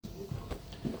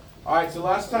All right, so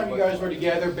last time you guys were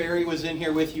together, Barry was in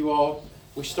here with you all.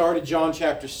 We started John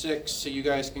chapter 6, so you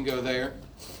guys can go there.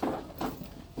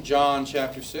 John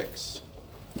chapter 6.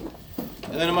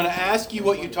 And then I'm going to ask you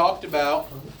what you talked about.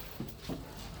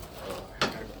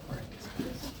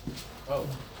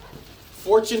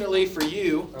 Fortunately for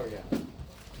you,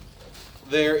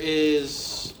 there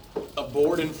is a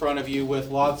board in front of you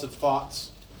with lots of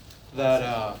thoughts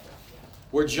that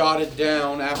were jotted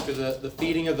down after the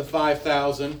feeding of the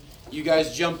 5,000. You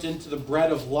guys jumped into the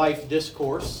bread of life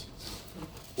discourse.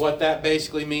 What that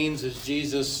basically means is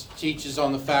Jesus teaches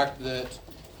on the fact that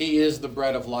he is the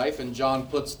bread of life, and John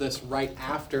puts this right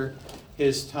after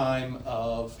his time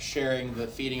of sharing the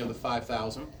feeding of the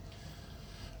 5,000.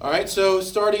 All right, so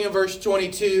starting in verse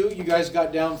 22, you guys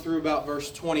got down through about verse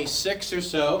 26 or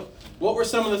so. What were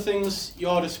some of the things you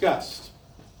all discussed?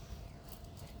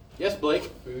 Yes, Blake?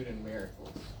 Food and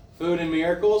miracles. Food and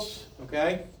miracles,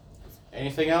 okay.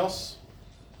 Anything else?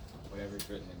 Whatever's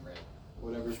written in red.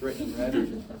 Whatever's written in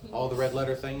red. All the red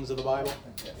letter things of the Bible.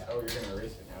 Yes. Oh, you're going to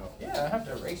erase it now. Yeah, I have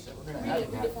to erase it. We're going to have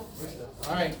it.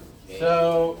 All right.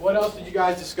 So, what else did you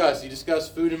guys discuss? You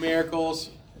discussed food and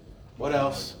miracles. What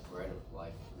else? The bread of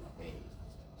life through faith.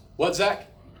 What, Zach?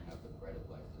 You have the bread of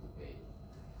life through faith.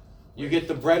 You get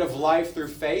the bread of life through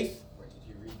faith. Where did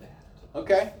you read that?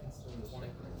 Okay.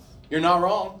 You're not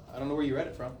wrong. I don't know where you read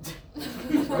it from.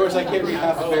 Of course, I can't read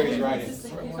half of Barry's writing.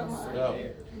 So.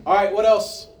 All right, what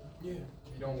else? Yeah. If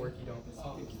you don't work, you don't.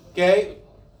 Okay.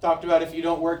 Talked about if you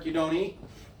don't work, you don't eat.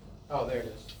 Oh, there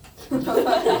it is.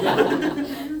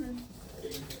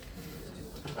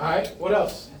 All right, what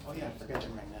else? Oh, yeah, I forgot to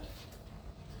bring that.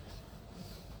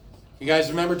 You guys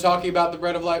remember talking about the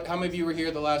bread of life? How many of you were here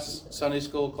the last Sunday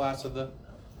school class of the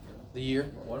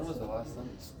year? When was the last one?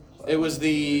 It was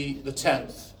the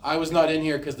 10th. I was not in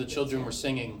here because the children were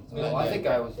singing. No, I think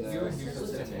I was there.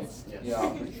 Yes. Yeah,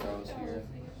 I'm pretty sure I was here.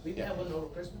 We didn't have one over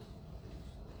Christmas.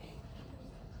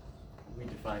 We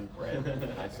defined bread.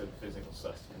 I said physical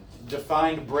sustenance.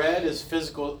 Defined bread as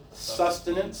physical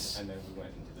sustenance. And then we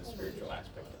went into the spiritual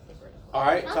aspect of the bread. All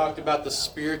right, talked about the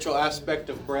spiritual aspect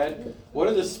of bread. What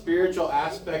are the spiritual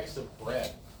aspects of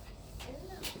bread?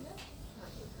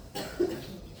 Is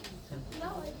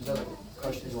that a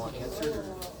question you want answered?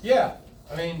 Yeah,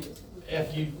 I mean,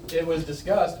 it was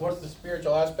discussed, what's the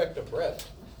spiritual aspect of bread?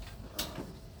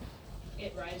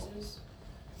 It rises.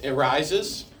 It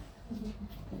rises.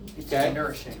 Okay.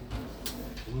 Nourishing.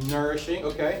 Nourishing,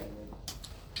 okay.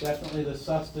 Definitely the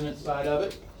sustenance side of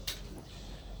it.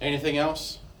 Anything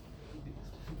else?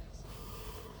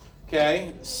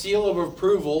 Okay, seal of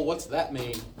approval, what's that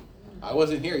mean? I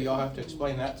wasn't here, y'all have to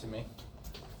explain that to me.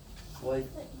 Like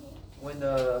when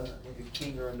like a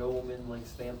king or a nobleman like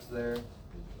stamps their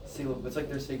seal, it's like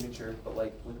their signature, but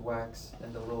like with wax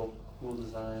and a little cool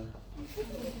design.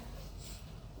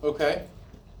 Okay.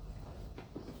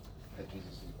 At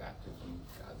Jesus' baptism,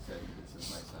 God said, "This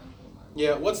is my son whom I love."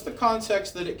 Yeah, what's the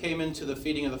context that it came into the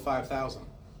feeding of the 5,000?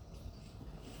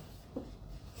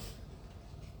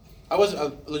 I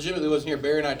legitimately wasn't here.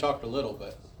 Barry and I talked a little,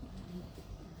 but.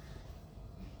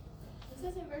 It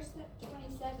says in verse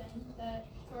 27 that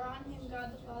for on him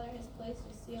God the Father has placed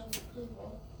a seal of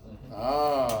approval.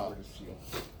 Ah.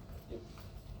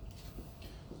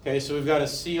 Okay, so we've got a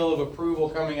seal of approval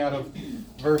coming out of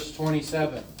verse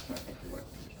 27. I think we went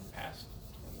past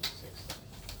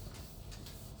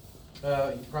 26.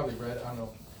 You probably read it. I don't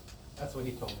know. That's what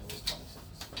he told me was 26.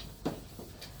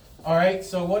 All right,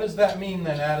 so what does that mean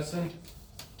then, Addison?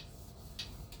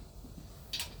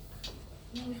 It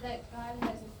means that God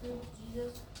has approved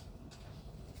Jesus.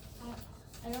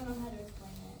 I don't know how to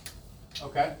explain it.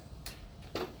 Okay.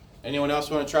 Anyone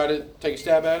else want to try to take a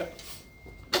stab at it?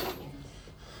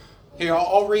 Here,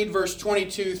 I'll read verse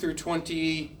 22 through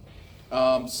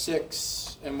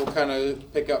 26, and we'll kind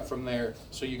of pick up from there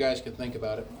so you guys can think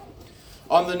about it.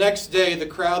 On the next day, the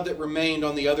crowd that remained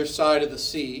on the other side of the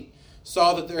sea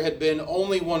saw that there had been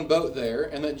only one boat there,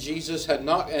 and that Jesus had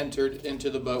not entered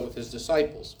into the boat with his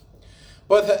disciples,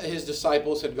 but that his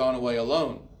disciples had gone away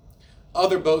alone.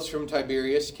 Other boats from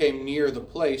Tiberias came near the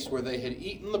place where they had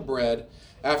eaten the bread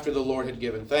after the Lord had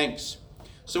given thanks.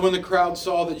 So when the crowd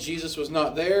saw that Jesus was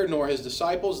not there, nor his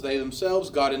disciples, they themselves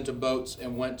got into boats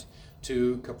and went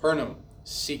to Capernaum,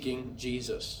 seeking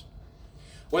Jesus.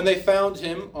 When they found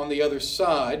him on the other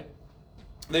side,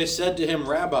 they said to him,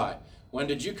 "Rabbi, when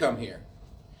did you come here?"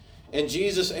 And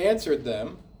Jesus answered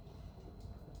them,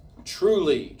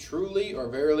 "Truly, truly, or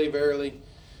verily, verily,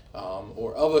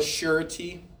 or of a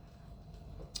surety,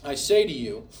 I say to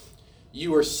you,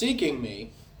 you are seeking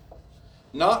me,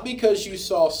 not because you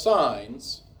saw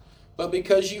signs, but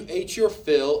because you ate your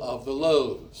fill of the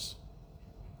loaves.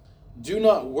 do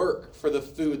not work for the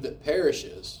food that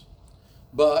perishes,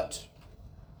 but,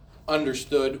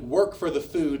 understood, work for the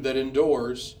food that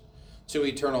endures to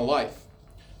eternal life,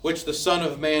 which the Son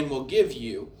of Man will give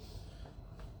you.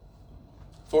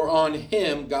 For on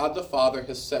him God the Father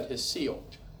has set his seal.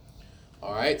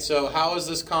 All right, so how is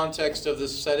this context of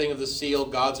this setting of the seal,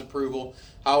 God's approval,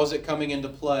 how is it coming into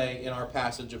play in our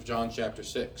passage of John chapter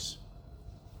 6?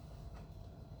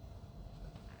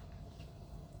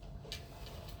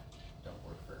 Don't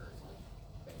work for earthly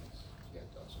things. You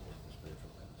have to also work for spiritual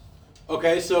things.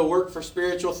 Okay, so work for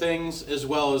spiritual things as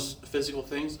well as physical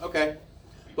things. Okay,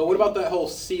 but what about that whole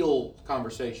seal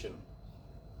conversation?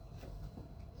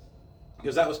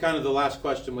 Because that was kind of the last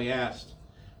question we asked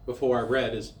before I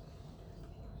read is,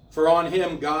 for on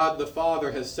him God the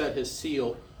Father has set his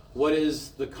seal. What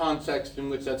is the context in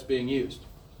which that's being used?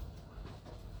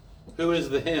 Who is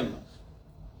the him?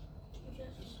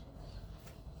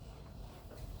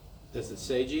 Does it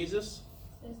say Jesus?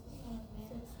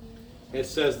 It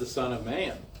says the Son of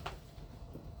Man.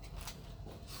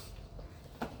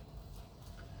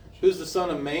 Who's the Son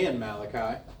of Man,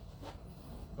 Malachi?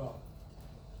 God.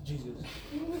 Jesus.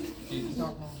 Jesus.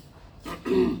 Not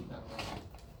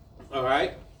All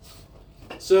right.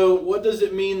 So what does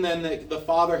it mean then that the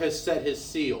Father has set his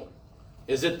seal?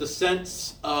 Is it the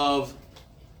sense of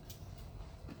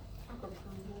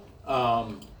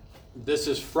this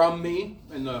is from me?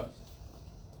 And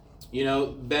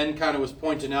Ben kind of was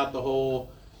pointing out the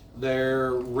whole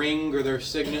their ring or their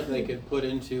signet they could put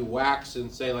into wax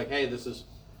and say like, hey, this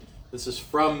is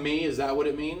from me. Is that what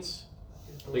it means?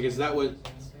 Like, is that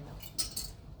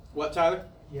what, Tyler?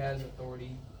 He has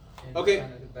authority. And Okay.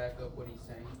 kind of to back up what he's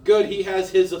saying. Good, he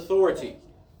has his authority.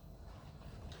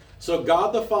 So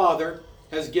God the Father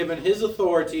has given his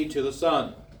authority to the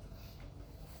Son.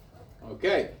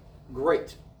 Okay,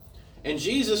 great. And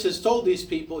Jesus has told these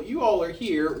people, you all are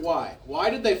here. Why? Why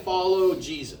did they follow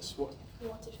Jesus?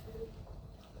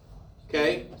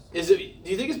 Okay, do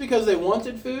you think it's because they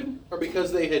wanted food or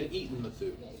because they had eaten the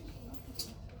food?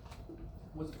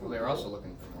 Well, they're also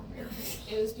looking for more miracles.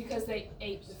 It was because they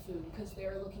ate the food, because they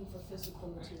were looking for physical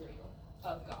material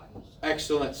of God.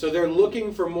 Excellent. So they're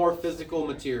looking for more physical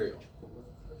material.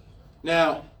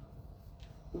 Now,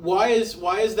 why is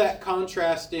that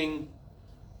contrasting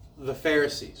the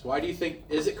Pharisees? Why do you think,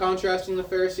 is it contrasting the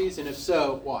Pharisees? And if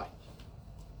so, why?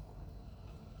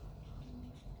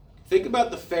 Think about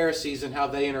the Pharisees and how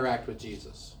they interact with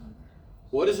Jesus.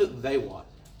 What is it they want?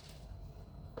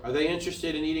 Are they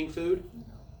interested in eating food?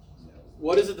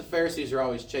 What is it the Pharisees are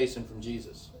always chasing from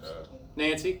Jesus?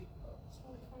 Nancy?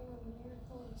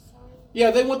 Yeah,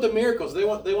 they want the miracles. They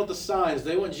want the signs.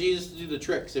 They want Jesus to do the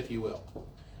tricks, if you will.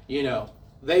 They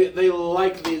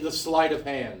like the sleight of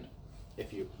hand,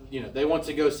 they want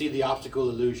to go see the optical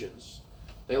illusions.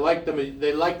 They like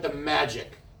the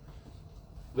magic.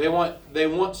 They want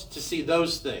to see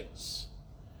those things.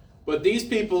 But these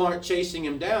people aren't chasing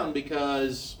him down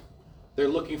because they're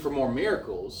looking for more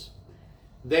miracles.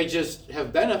 They just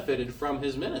have benefited from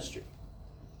his ministry.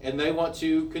 And they want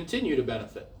to continue to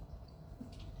benefit.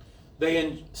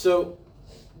 So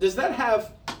does that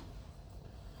have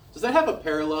a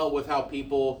parallel with how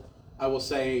people, I will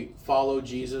say, follow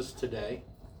Jesus today?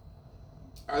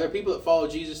 Are there people that follow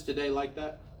Jesus today like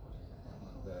that?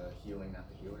 The healing, not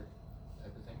the healer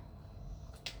type of thing.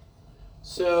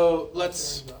 So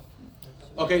let's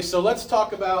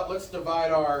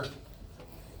divide our,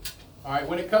 all right,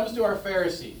 when it comes to our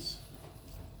Pharisees,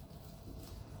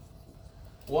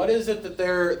 what is it that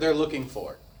they're looking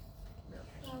for?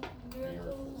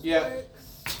 Miracles, Yeah.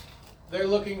 works. They're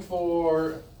looking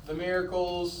for the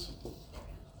miracles,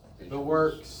 the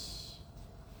works,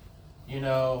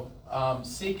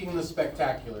 seeking the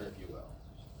spectacular, if you will.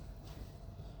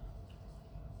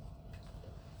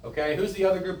 Okay, who's the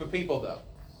other group of people, though?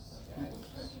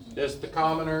 Just the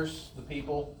commoners, the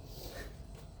people.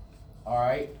 All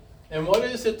right. And what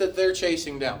is it that they're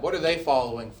chasing down? What are they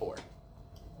following for?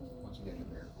 Once you get the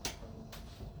miracle,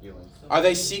 healing. Are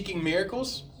they seeking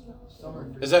miracles? Some are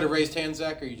Is that a raised hand,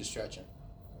 Zach, or are you just stretching?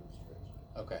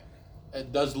 Okay.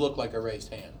 It does look like a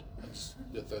raised hand. Let's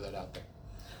just throw that out there.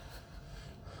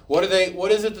 What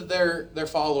is it that they're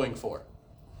following for?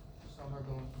 Some are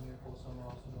going for miracles, some are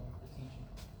also going for teaching.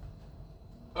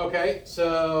 Okay,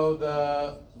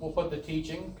 so we'll put the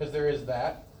teaching, because there is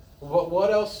that.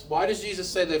 What else? Why does Jesus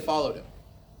say they followed him?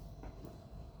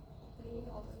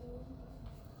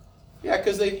 Yeah,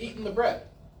 because they've eaten the bread.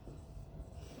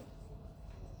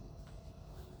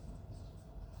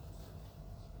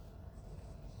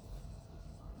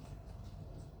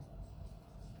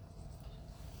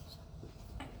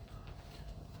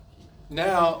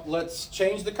 now let's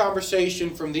change the conversation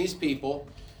from these people,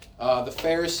 the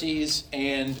Pharisees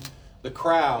and the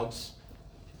crowds,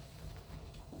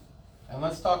 and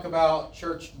let's talk about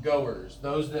church goers,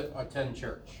 those that attend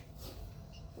church.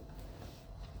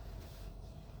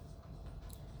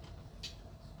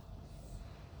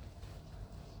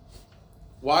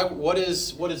 What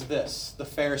is this? The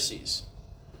Pharisees.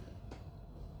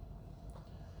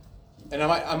 And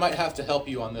I might have to help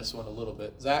you on this one a little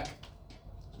bit. Zach?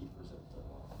 Keepers of the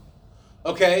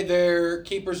law. Okay, they're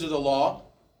keepers of the law.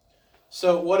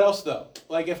 So what else though?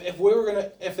 Like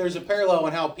if there's a parallel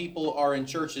in how people are in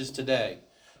churches today,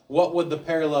 what would the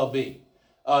parallel be?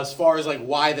 As far as like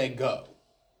why they go.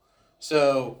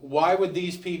 So why are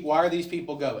these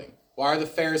people going? Why are the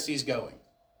Pharisees going?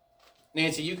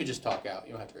 Nancy, you could just talk out.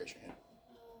 You don't have to raise your hand.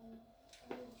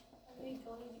 Are they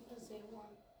going because they want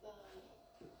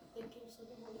the gifts of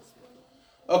the Holy Spirit?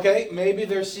 Okay, maybe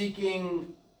they're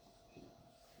seeking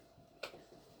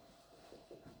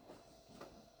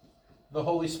the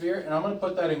Holy Spirit, and I'm going to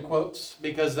put that in quotes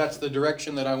because that's the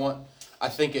direction that I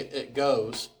think it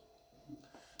goes.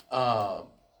 I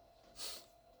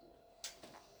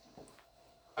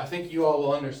think you all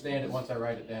will understand it once I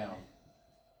write it down.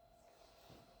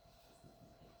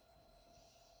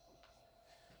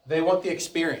 They want the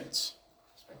experience.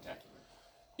 Spectacular.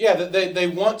 Yeah, they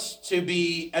want to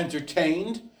be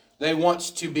entertained. They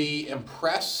want to be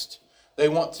impressed. They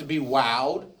want to be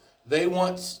wowed. They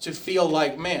want to feel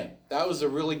like, man, that was a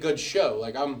really good show.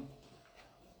 Like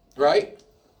right?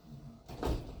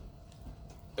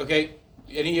 Okay,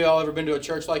 any of y'all ever been to a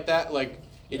church like that? Like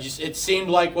it seemed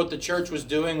like what the church was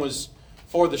doing was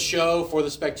for the show, for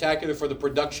the spectacular, for the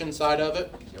production side of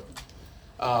it.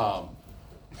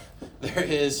 There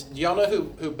is. Do y'all know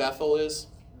who Bethel is?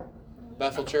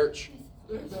 Bethel Church.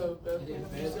 Bethel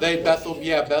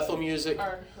Music.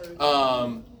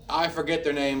 I forget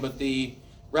their name, but the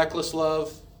Reckless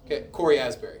Love. Okay, Corey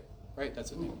Asbury, right? That's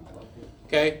his name.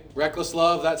 Okay, Reckless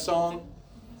Love. That song.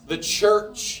 The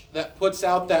church that puts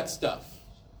out that stuff.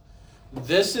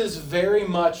 This is very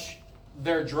much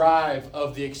their drive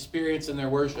of the experience in their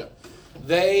worship.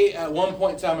 They, at one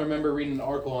point in time, I remember reading an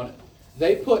article on it.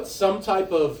 They put some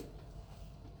type of,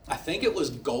 I think it was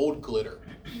gold glitter,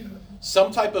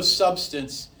 some type of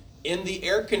substance in the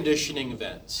air conditioning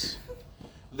vents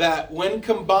that when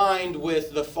combined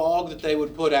with the fog that they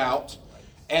would put out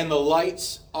and the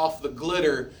lights off the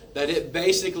glitter, that it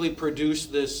basically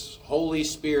produced this Holy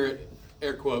Spirit,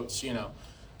 air quotes,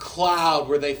 cloud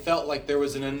where they felt like there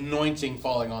was an anointing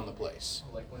falling on the place.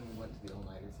 Like when we went to the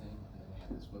all-nighter thing, and then they had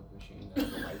the smoke machine and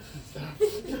the lights and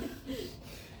stuff.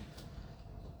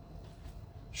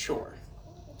 Sure.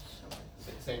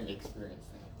 Same experience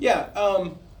thing. Yeah,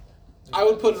 I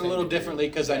would put it a little differently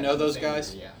because I know those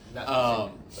guys. Yeah, not the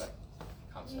same, but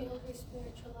They concept.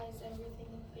 over-spiritualize everything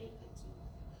and fake it.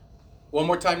 One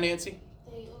more time, Nancy.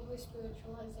 They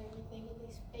over-spiritualize everything and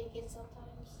they fake it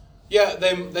sometimes. Yeah,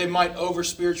 they might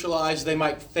over-spiritualize. They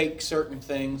might fake certain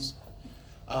things.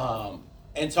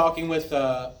 And talking with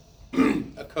a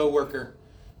coworker,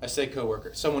 I say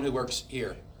coworker, someone who works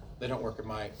here. They don't work in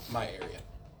my area.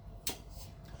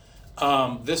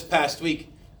 This past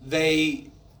week,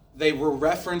 they were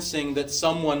referencing that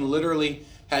someone literally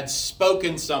had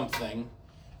spoken something,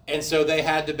 and so they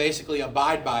had to basically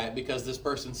abide by it because this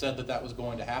person said that was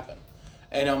going to happen.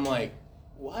 And I'm like,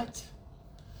 what?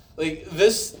 Like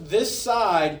this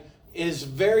side is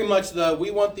very much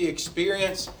we want the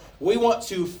experience. We want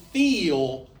to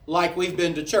feel like we've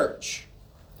been to church.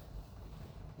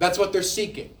 That's what they're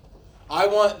seeking. I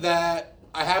want that.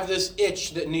 I have this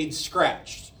itch that needs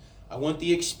scratched. I want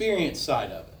the experience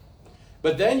side of it.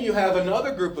 But then you have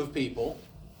another group of people,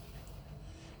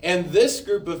 and this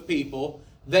group of people,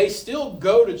 they still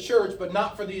go to church, but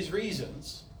not for these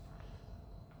reasons.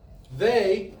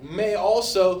 They may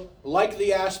also like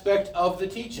the aspect of the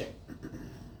teaching.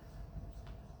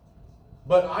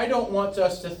 But I don't want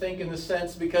us to think in the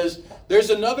sense, because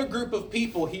there's another group of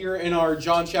people here in our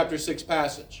John chapter 6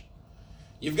 passage.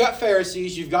 You've got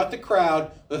Pharisees, you've got the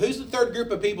crowd, but who's the third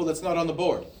group of people that's not on the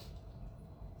board?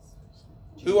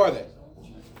 Who are they?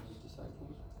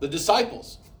 The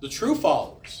disciples, the true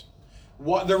followers.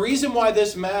 The reason why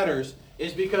this matters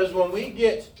is because when we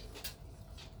get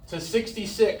to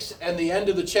 66 and the end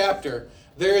of the chapter,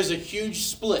 there is a huge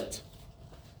split,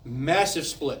 massive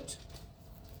split,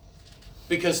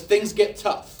 because things get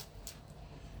tough.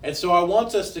 And so I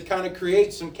want us to kind of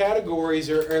create some categories,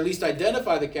 or at least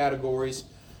identify the categories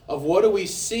of what do we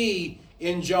see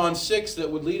in John 6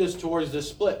 that would lead us towards this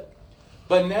split.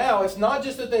 But now, it's not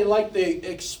just that they like the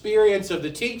experience of the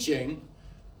teaching.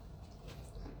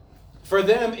 For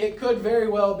them, it could very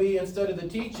well be, instead of the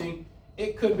teaching,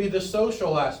 it could be the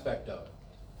social aspect of it.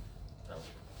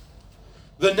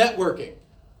 The networking.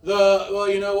 Well,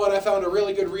 you know what? I found a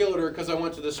really good realtor because I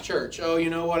went to this church. Oh, you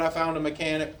know what? I found a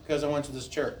mechanic because I went to this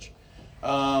church.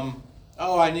 I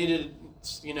needed,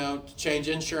 to change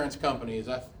insurance companies.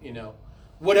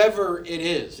 Whatever it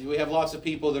is. We have lots of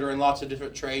people that are in lots of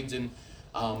different trades and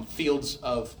fields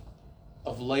of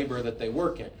labor that they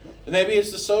work in. And maybe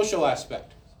it's the social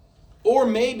aspect. Or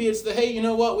maybe it's the, hey, you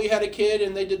know what? We had a kid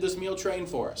and they did this meal train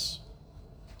for us.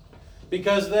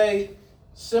 Because they,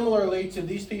 similarly to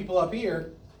these people up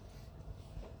here,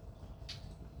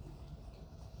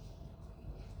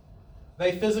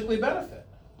 they physically benefit.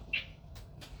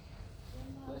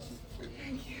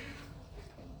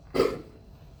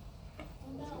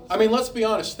 I mean, let's be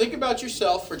honest. Think about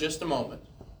yourself for just a moment.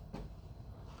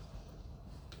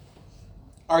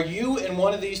 Are you in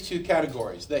one of these two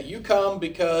categories? That you come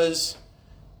because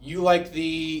you like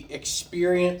the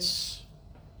experience,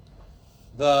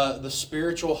 the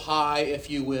spiritual high, if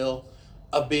you will,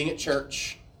 of being at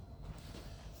church?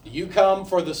 Do you come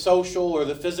for the social or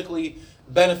the physically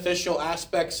beneficial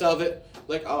aspects of it?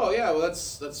 Like, oh yeah, well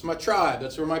that's my tribe.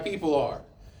 That's where my people are.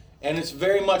 And it's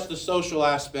very much the social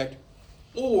aspect.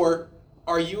 Or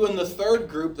are you in the third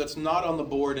group that's not on the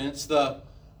board and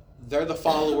they're the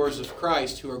followers of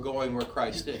Christ who are going where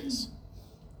Christ is?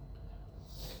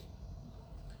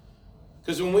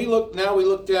 Because when we look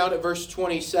down at verse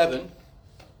 27.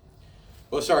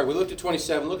 We looked at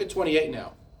 27. Look at 28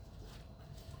 now.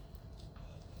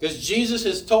 Because Jesus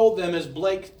has told them, as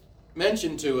Blake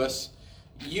mentioned to us,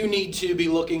 you need to be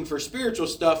looking for spiritual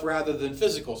stuff rather than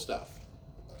physical stuff.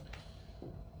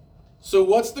 So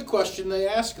what's the question they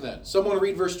ask then? Someone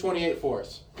read verse 28 for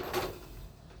us.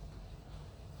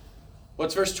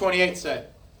 What's verse 28 say?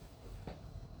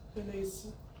 Then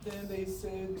they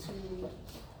said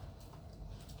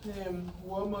to him,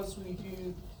 what must we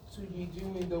do to be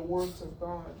doing the works of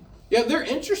God? Yeah, they're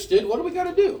interested. What do we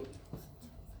got to do?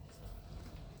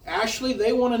 Actually,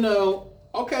 they want to know,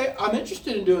 okay, I'm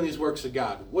interested in doing these works of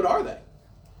God. What are they?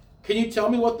 Can you tell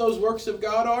me what those works of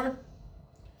God are?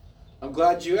 I'm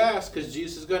glad you asked, because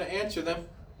Jesus is going to answer them.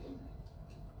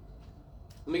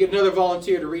 Let me get another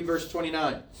volunteer to read verse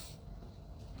 29.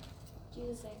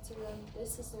 Jesus answered them,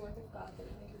 this is the work of God, that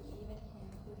we may believe in him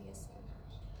who he has sent.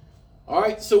 All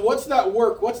right, so what's that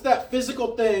work? What's that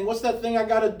physical thing? What's that thing I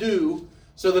got to do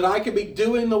so that I can be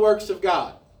doing the works of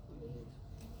God?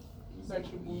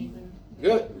 That you believe in.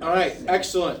 Good. All right,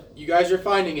 excellent. You guys are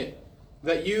finding it.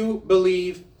 That you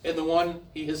believe in the one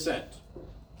he has sent.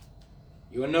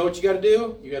 You want to know what you got to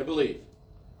do? You got to believe.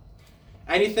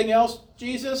 Anything else,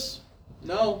 Jesus?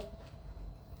 No.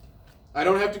 I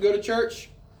don't have to go to church.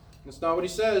 That's not what he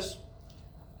says.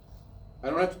 I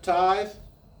don't have to tithe.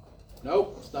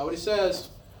 Nope, that's not what he says.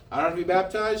 I don't have to be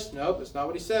baptized. Nope, that's not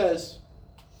what he says.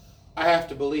 I have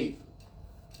to believe.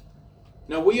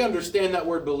 Now, we understand that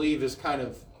word believe is kind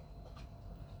of,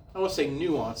 I don't want to say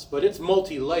nuanced, but it's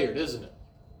multi-layered, isn't it?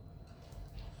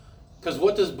 Because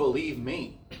what does believe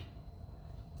mean? Like,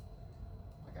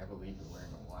 I believe you're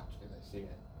wearing a watch because I see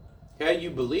it. Okay,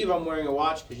 you believe I'm wearing a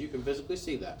watch because you can physically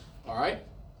see that. All right?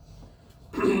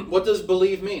 What does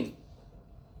believe mean?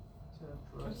 To have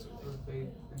trust or faith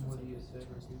in what he has said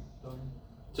or done.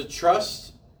 To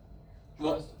trust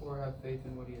Trust or have faith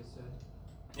in what he has said.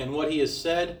 in what he has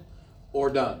said or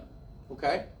done.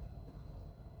 Okay?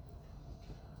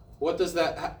 What does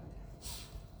that...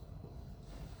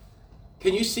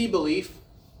 Can you see belief?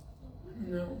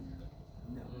 No.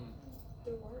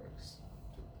 The works.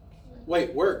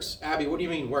 Wait, works. Abby, what do you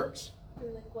mean works? Or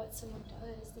like what someone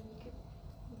does, then you could,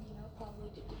 probably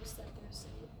deduce that they're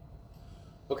saved.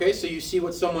 Okay, so you see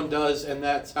what someone does, and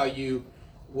that's how you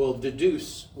will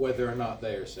deduce whether or not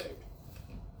they are saved.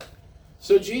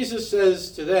 So Jesus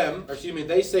says to them,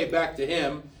 they say back to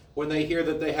him when they hear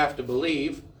that they have to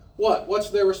believe. What? What's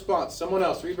their response? Someone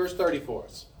else, read verse 30 for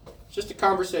us. It's just a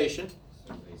conversation.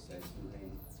 So they said to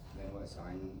him, then what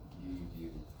sign do you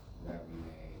do that we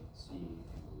may see and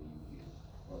believe you?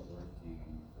 What work do you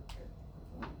prepare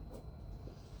to perform?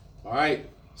 All right.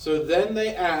 So then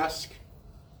they ask,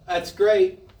 that's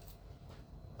great.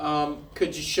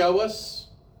 Could you show us?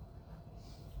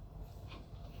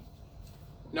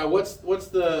 Now, what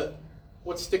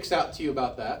sticks out to you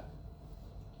about that?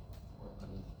 Well,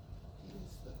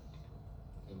 it's the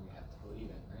thing we have to believe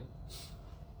in, right?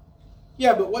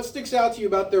 Yeah, but what sticks out to you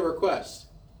about their request?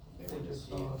 They want to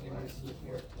see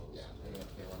miracles. Yeah,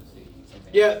 they want to see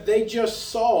something. Yeah, they just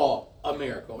saw a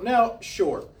miracle. Now,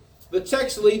 sure, the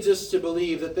text leads us to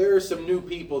believe that there are some new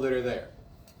people that are there.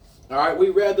 All right, we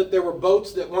read that there were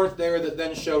boats that weren't there that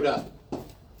then showed up.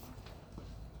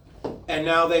 And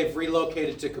now they've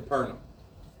relocated to Capernaum.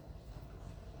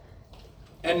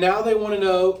 And now they want to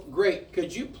know, great,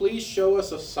 could you please show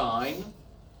us a sign?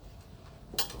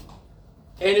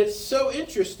 And it's so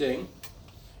interesting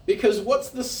because what's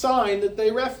the sign that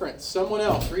they reference? Someone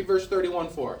else. Read verse 31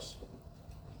 for us.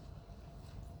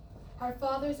 Our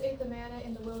fathers ate the manna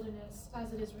in the wilderness,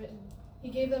 as it is written. He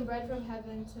gave them bread from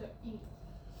heaven to eat.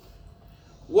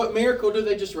 What miracle do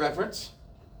they just reference?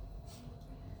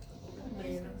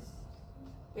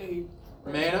 Hey,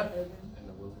 Manna? In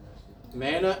the wilderness.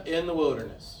 Manna in the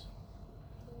wilderness.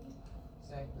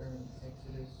 Back there in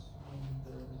Exodus,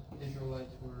 when the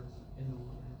Israelites were in the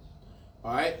wilderness.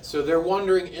 All right, so they're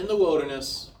wandering in the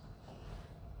wilderness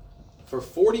for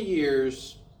 40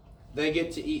 years. They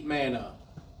get to eat manna,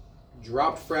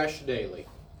 dropped fresh daily,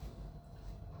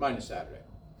 minus Saturday.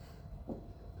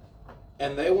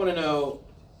 And they want to know,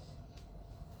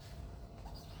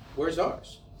 where's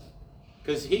ours?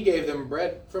 Because he gave them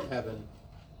bread from heaven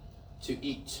to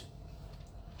eat.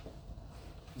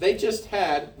 They just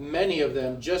had, many of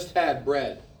them just had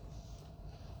bread.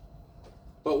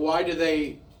 But why are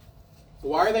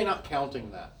they not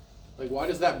counting that? Like, why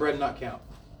does that bread not count?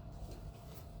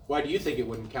 Why do you think it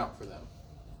wouldn't count for them?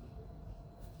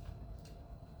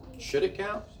 Should it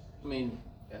count? I mean,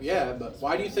 yeah, but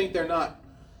why do you think they're not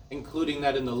including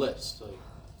that in the list? Like,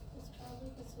 It's probably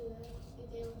because they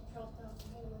didn't drop down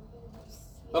from heaven.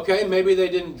 okay, maybe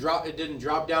it didn't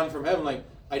drop down from heaven. Like,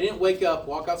 I didn't wake up,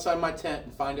 walk outside my tent,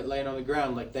 and find it laying on the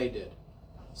ground like they did.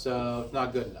 So it's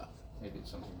not good enough. Maybe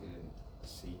it's something they didn't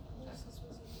see.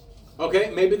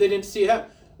 Okay, maybe they didn't see it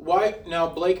happen. Why? Now,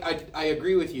 Blake, I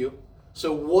agree with you.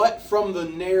 So what from the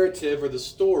narrative or the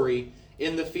story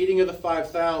in the feeding of the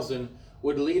 5,000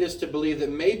 would lead us to believe that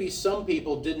maybe some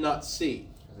people did not see?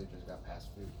 Because they just got passed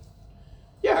food.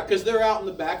 Yeah, because they're out in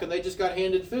the back and they just got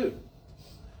handed food.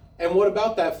 And what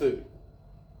about that food?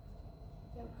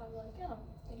 They're probably like, oh,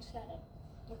 they just had it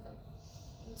with them.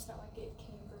 It's not like it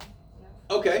came from, you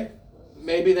know. Okay,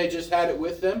 maybe they just had it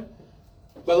with them.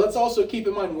 But let's also keep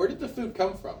in mind, where did the food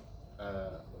come from?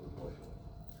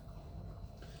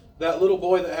 That little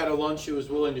boy that had a lunch who was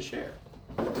willing to share.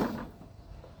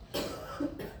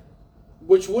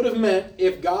 Which would have meant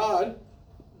if God,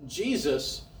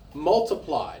 Jesus,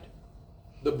 multiplied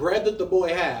the bread that the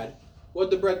boy had, what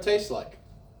did the bread taste like?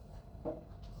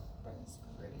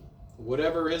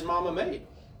 Whatever his mama made.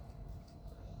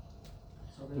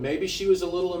 Maybe she was a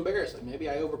little embarrassed. Like, maybe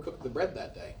I overcooked the bread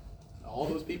that day. All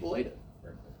those people ate it.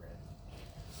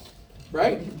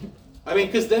 Right? I mean,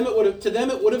 because to them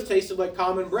it would have tasted like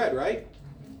common bread, right?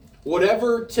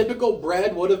 Whatever typical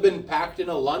bread would have been packed in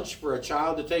a lunch for a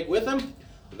child to take with them,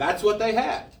 that's what they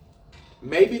had.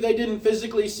 Maybe they didn't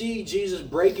physically see Jesus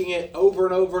breaking it over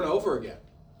and over and over again.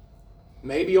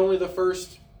 Maybe only the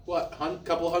first,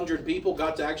 couple hundred people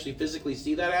got to actually physically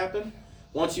see that happen.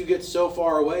 Once you get so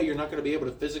far away, you're not going to be able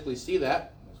to physically see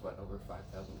that. There's over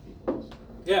 5,000 people.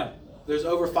 Yeah, there's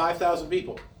over 5,000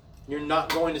 people. You're not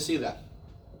going to see that.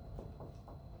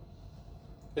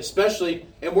 Especially,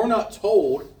 and we're not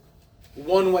told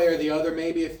one way or the other.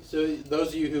 Maybe so those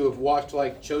of you who have watched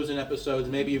like Chosen episodes,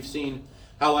 maybe you've seen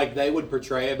how like they would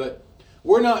portray it, but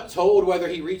we're not told whether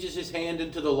he reaches his hand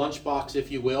into the lunchbox,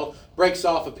 if you will, breaks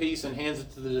off a piece and hands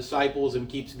it to the disciples and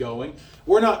keeps going.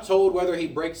 We're not told whether he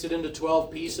breaks it into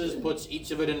 12 pieces, puts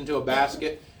each of it into a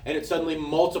basket, and it suddenly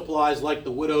multiplies like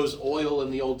the widow's oil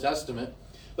in the Old Testament.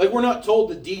 Like, we're not told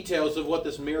the details of what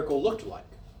this miracle looked like.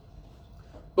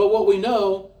 But what we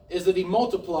know is that he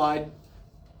multiplied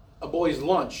a boy's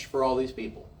lunch for all these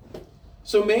people.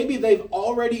 So maybe they've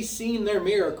already seen their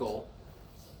miracle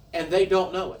and they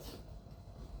don't know it.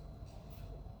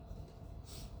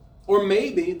 Or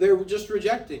maybe they're just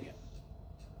rejecting it.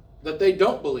 That they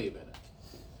don't believe in it.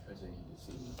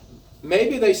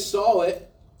 Maybe they saw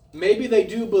it. Maybe they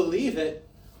do believe it.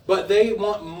 But they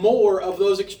want more of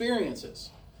those experiences.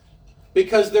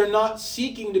 Because they're not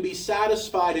seeking to be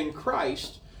satisfied in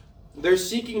Christ. They're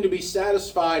seeking to be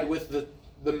satisfied with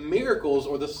the miracles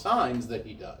or the signs that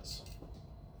he does.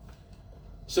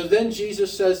 So then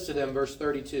Jesus says to them, verse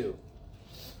 32,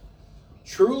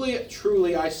 "Truly,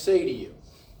 truly, I say to you,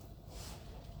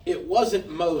 it wasn't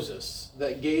Moses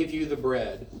that gave you the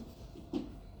bread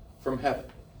from heaven,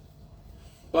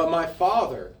 but my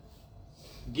Father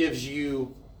gives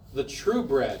you the true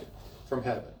bread from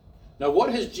heaven." Now,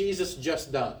 what has Jesus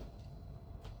just done?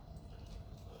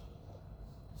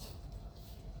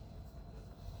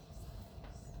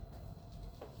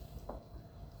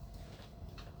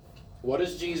 What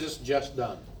has Jesus just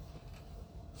done?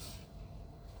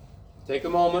 Take a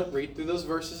moment, read through those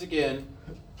verses again.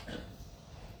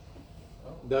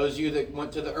 Those of you that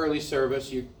went to the early service,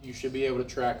 you should be able to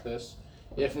track this.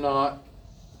 If not,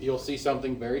 you'll see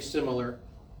something very similar.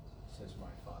 Says my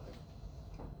father.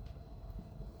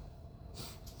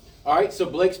 All right, so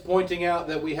Blake's pointing out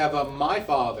that we have a my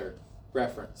father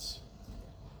reference.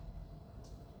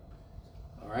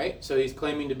 All right, so he's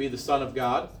claiming to be the Son of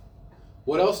God.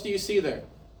 What else do you see there?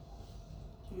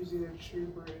 Usually they're true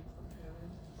bread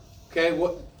from heaven.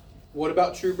 Okay, what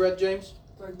about true bread, James?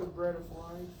 It's like the bread of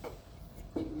life.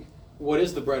 What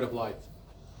is the bread of life?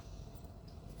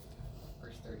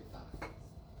 Verse 35.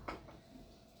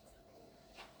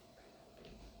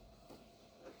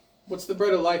 What's the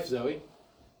bread of life, Zoe?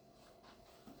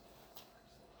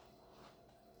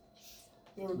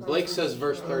 Blake says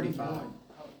verse 35.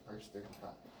 Verse 35.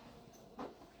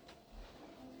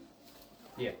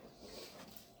 Yeah.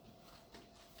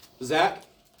 Zach?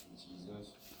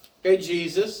 Jesus. Okay,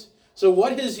 Jesus. So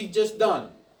what has he just done?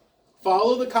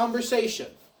 Follow the conversation.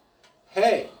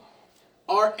 Hey,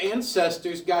 our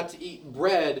ancestors got to eat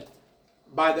bread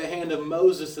by the hand of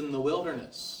Moses in the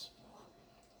wilderness.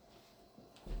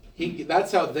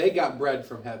 That's how they got bread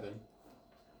from heaven.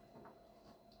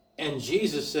 And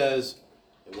Jesus says,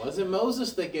 it wasn't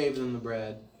Moses that gave them the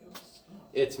bread.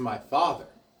 It's my Father.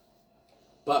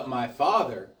 But my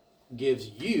Father gives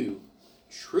you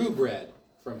true bread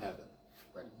from heaven.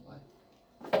 Bread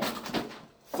of life.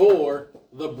 For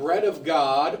the bread of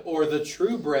God, or the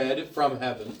true bread from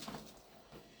heaven,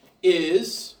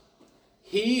 is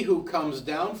he who comes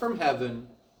down from heaven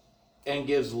and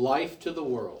gives life to the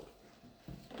world.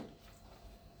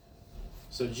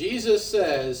 So Jesus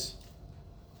says,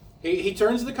 he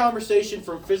turns the conversation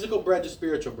from physical bread to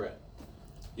spiritual bread.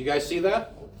 You guys see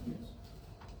that?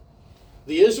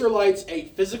 The Israelites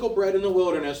ate physical bread in the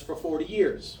wilderness for 40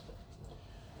 years.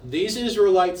 These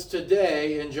Israelites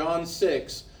today, in John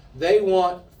 6, they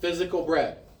want physical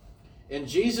bread. And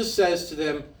Jesus says to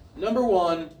them, number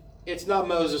one, it's not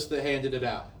Moses that handed it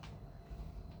out.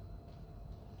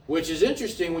 Which is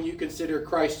interesting when you consider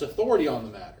Christ's authority on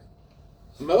the matter.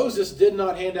 Moses did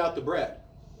not hand out the bread.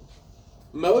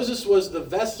 Moses was the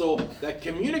vessel that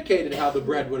communicated how the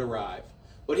bread would arrive.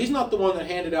 But he's not the one that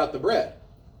handed out the bread.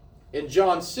 In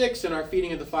John 6, in our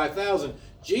feeding of the 5,000,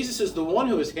 Jesus is the one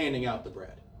who is handing out the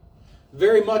bread.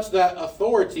 Very much that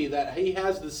authority that he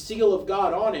has the seal of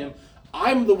God on him.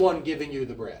 I'm the one giving you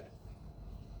the bread.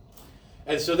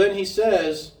 And so then he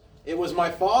says, it was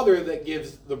my Father that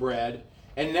gives the bread,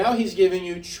 and now he's giving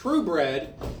you true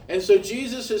bread. And so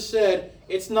Jesus has said,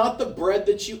 it's not the bread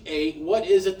that you ate. What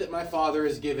is it that my Father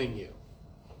is giving you?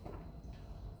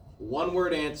 One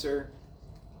word answer.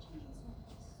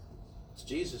 It's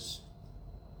Jesus.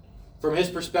 From his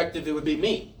perspective, it would be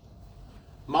me.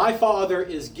 My Father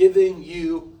is giving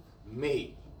you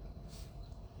me.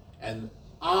 And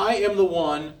I am the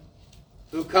one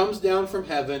who comes down from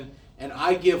heaven, and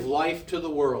I give life to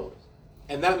the world.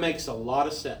 And that makes a lot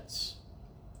of sense.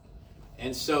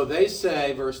 And so they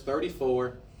say, verse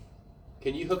 34,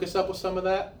 can you hook us up with some of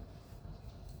that?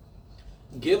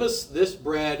 Give us this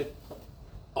bread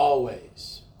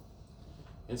always.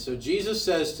 And so Jesus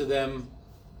says to them,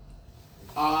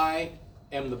 I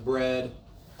am the bread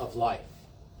of life.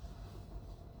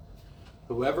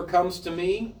 Whoever comes to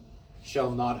me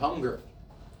shall not hunger.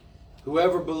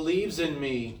 Whoever believes in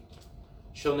me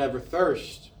shall never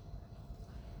thirst.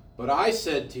 But I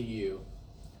said to you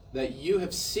that you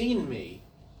have seen me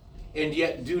and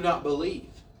yet do not believe.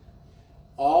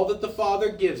 All that the Father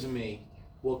gives me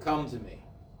will come to me.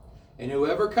 And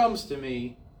whoever comes to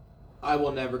me, I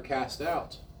will never cast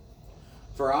out.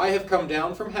 For I have come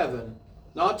down from heaven,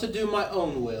 not to do my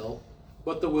own will,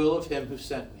 but the will of him who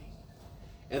sent me.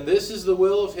 And this is the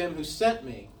will of him who sent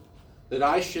me, that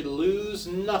I should lose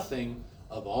nothing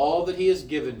of all that he has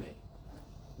given me,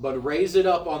 but raise it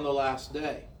up on the last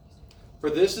day. For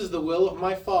this is the will of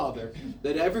my Father,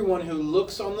 that everyone who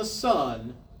looks on the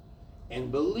Son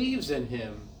and believes in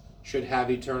him should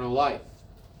have eternal life.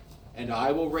 And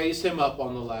I will raise him up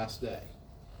on the last day.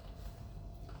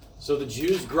 So the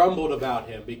Jews grumbled about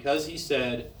him because he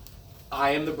said,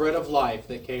 I am the bread of life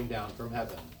that came down from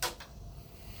heaven.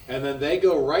 And then they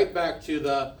go right back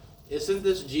to isn't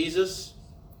this Jesus?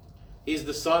 He's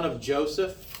the son of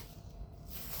Joseph.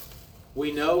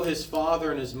 We know his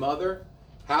father and his mother.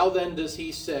 How then does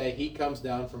he say he comes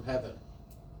down from heaven?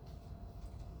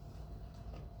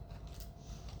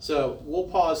 So we'll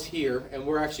pause here, and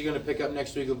we're actually going to pick up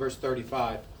next week with verse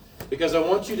 35. Because I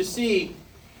want you to see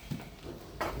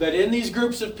that in these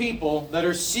groups of people that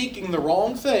are seeking the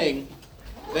wrong thing,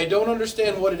 they don't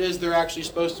understand what it is they're actually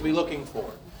supposed to be looking for.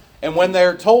 And when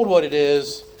they're told what it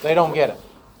is, they don't get it.